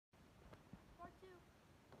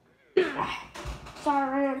Sorry, I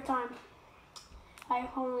ran out of time. I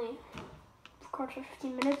only recorded for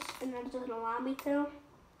 15 minutes and that doesn't allow me to.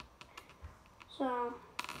 So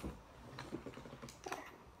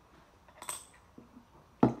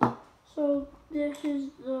this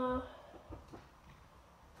is the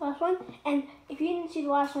last one. And if you didn't see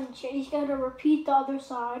the last one, you just gotta repeat the other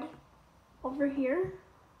side over here.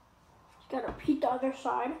 Just gotta repeat the other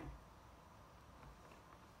side.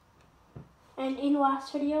 And in the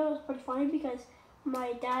last video, it was pretty funny because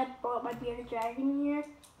my dad brought my bearded dragon in here.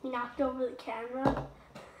 He knocked over the camera.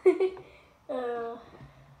 It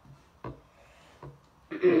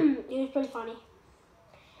was pretty funny.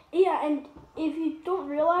 Yeah, and if you don't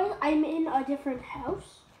realize, I'm in a different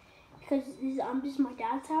house because this is my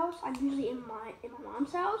dad's house. I'm usually in my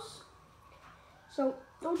mom's house. So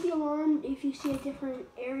don't be alarmed if you see a different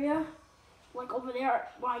area, like over there,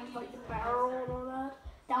 like the barrel and all that.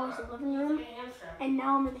 That was the living room, and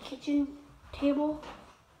now I'm in the kitchen table.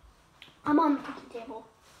 I'm on the kitchen table.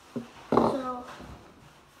 So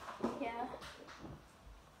yeah.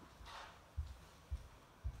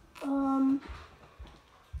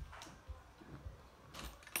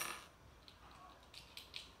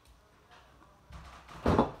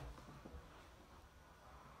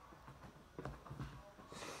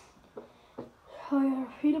 So you gotta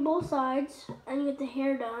repeat both sides and get the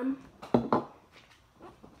hair done.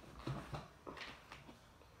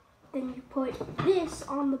 Then you put this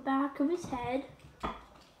on the back of his head. Put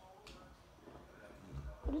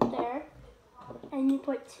it there. And you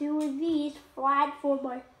put two of these flat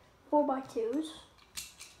 4x4x2s.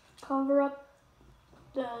 Cover up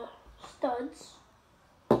the studs.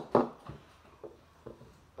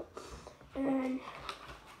 And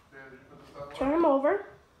turn them over.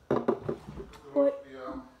 Put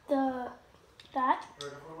that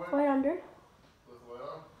right under.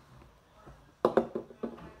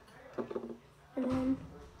 And then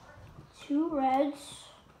two reds.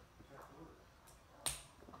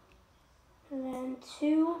 And then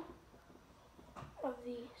two of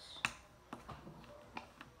these.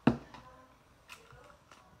 I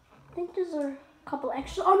think there's a couple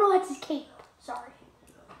extra. Oh no, that's his cape. Sorry.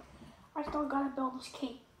 I still gotta build his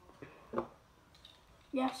cape.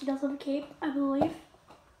 Yes, he does have a cape, I believe.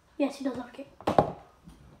 Yes, he does have a cape.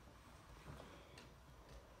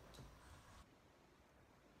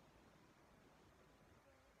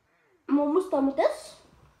 I'm almost done with this.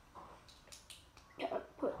 Gotta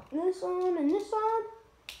put this on and this on.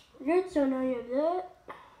 Good, so now you have that.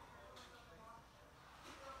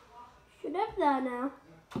 Should have that now.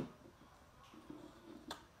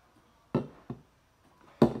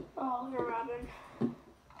 Oh, you're Robin.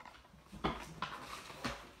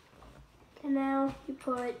 And now you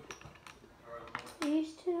put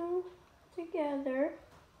these two together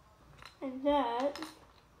and that.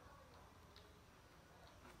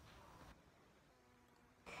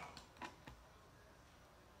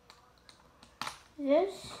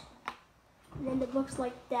 This, and then it looks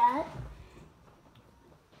like that.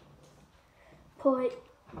 Put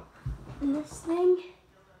this thing,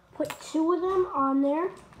 put two of them on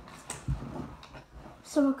there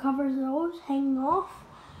so it covers those hanging off,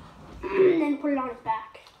 and then put it on his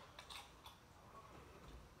back.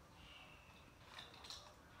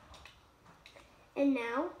 And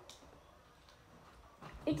now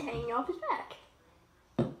it's hanging off his back.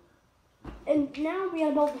 And now we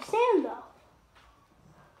gotta build the stand though.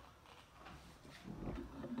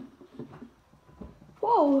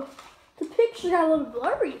 Whoa, the picture got a little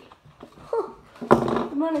blurry. Huh.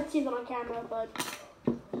 I'm gonna see that on camera, but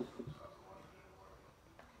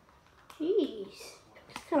jeez,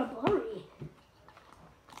 it's kind of blurry.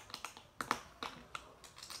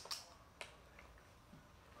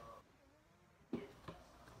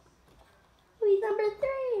 He's number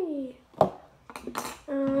 3.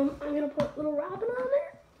 I'm gonna put little Robin on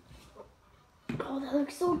there. Oh, that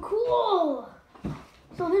looks so cool.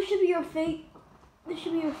 So this should be your fake. This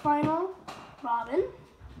should be your final Robin.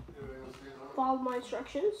 Follow my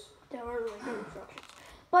instructions. There are really good instructions.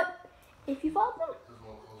 But if you follow them,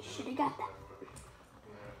 you should have got that.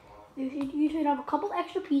 You should have a couple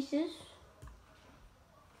extra pieces.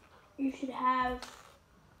 You should have,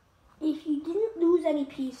 if you didn't lose any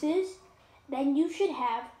pieces, then you should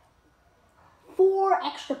have 4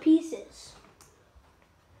 extra pieces.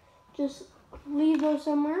 Just leave those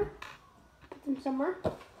somewhere, put them somewhere,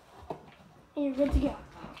 and you're good to go.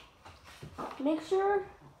 Make sure,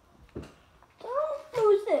 don't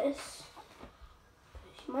lose this.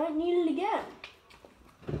 You might need it again.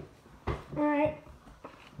 Alright,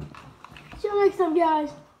 see you next time,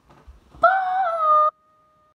 guys.